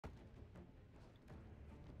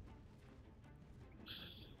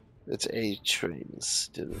It's A trains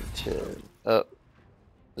to the 10. Oh,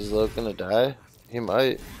 is Lo gonna die? He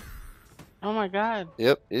might. Oh my god.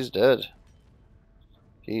 Yep, he's dead.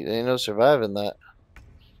 He ain't no surviving that.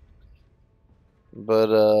 But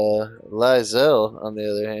Lizelle, on the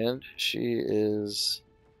other hand, she is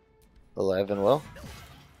alive and well.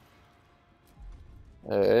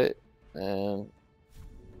 Alright. And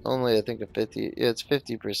only I think a 50, yeah, it's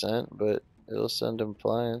 50%, but it'll send him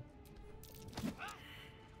flying.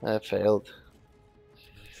 I failed.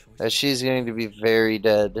 As she's going to be very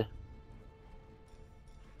dead.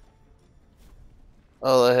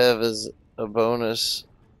 All I have is a bonus.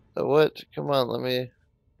 What? Come on, let me.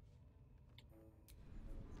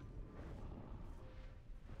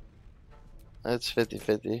 That's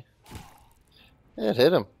 50-50. Yeah, it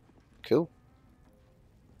hit him. Cool.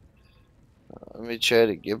 Let me try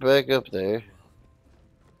to get back up there.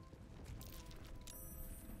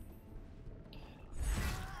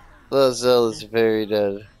 Lozelle is very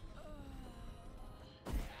dead.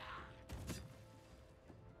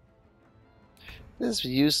 This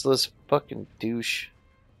useless fucking douche.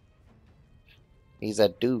 He's a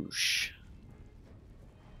douche.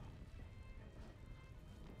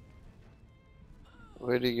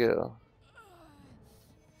 Where'd he go?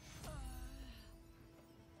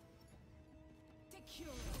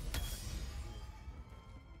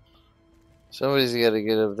 Somebody's got to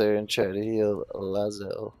get up there and try to heal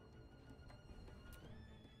Lozelle.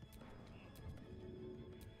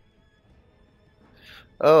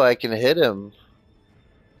 Oh, I can hit him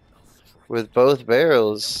with both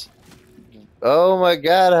barrels. Oh my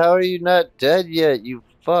god, how are you not dead yet, you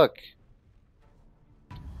fuck?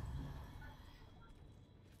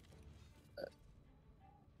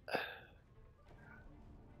 I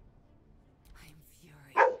am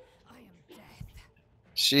fury. I am death.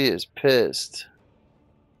 She is pissed.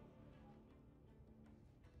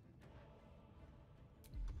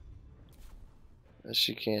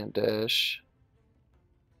 She can't dash.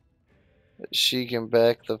 She can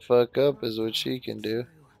back the fuck up is what she can do.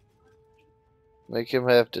 Make him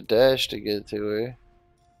have to dash to get to her.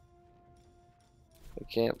 I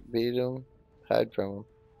can't beat him. Hide from him.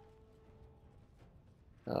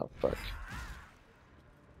 Oh, fuck.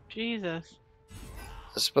 Jesus.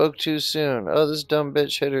 I spoke too soon. Oh, this dumb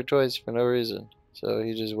bitch hit her twice for no reason. So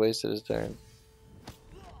he just wasted his turn.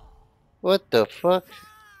 What the fuck?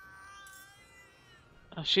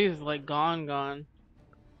 Oh, she's like gone.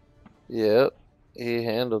 Yep. He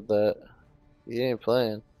handled that. He ain't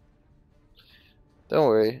playing. Don't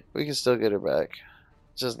worry. We can still get her back.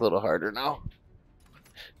 It's just a little harder now.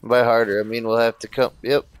 By harder, I mean we'll have to come.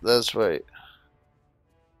 Yep, that's right.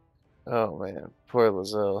 Oh man, poor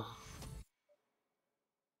Lozelle.